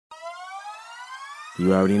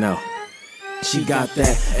You already know. She got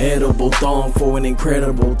that edible thong for an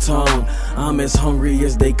incredible tongue. I'm as hungry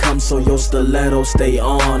as they come, so your stiletto stay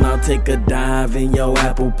on. I'll take a dive in your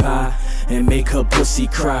apple pie and make her pussy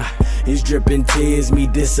cry. It's dripping tears, me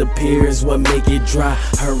disappears, what make it dry?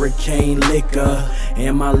 Hurricane liquor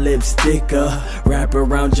and my lips thicker. Wrap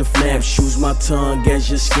around your flap shoes, my tongue as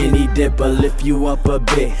your skinny dipper. Lift you up a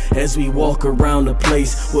bit as we walk around the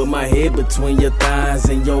place, with my head between your thighs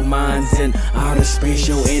and your mind's in outer space.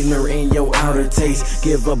 Your inner and your outer taste,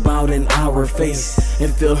 give about an hour face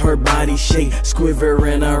and feel her body shake,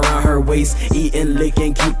 squivering around her waist. Eating,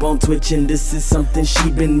 licking, keep on twitching. This is something she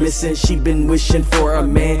been missing. She been wishing for a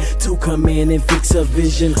man to come in and fix her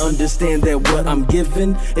vision. Understand that what I'm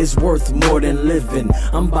giving is worth more than living.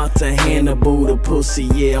 I'm about to Hannibal the pussy,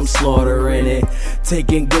 yeah, I'm slaughtering it.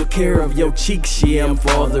 Taking good care of your cheeks, yeah, I'm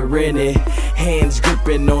fathering it. Hands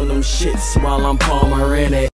gripping on them shits while I'm palmering it.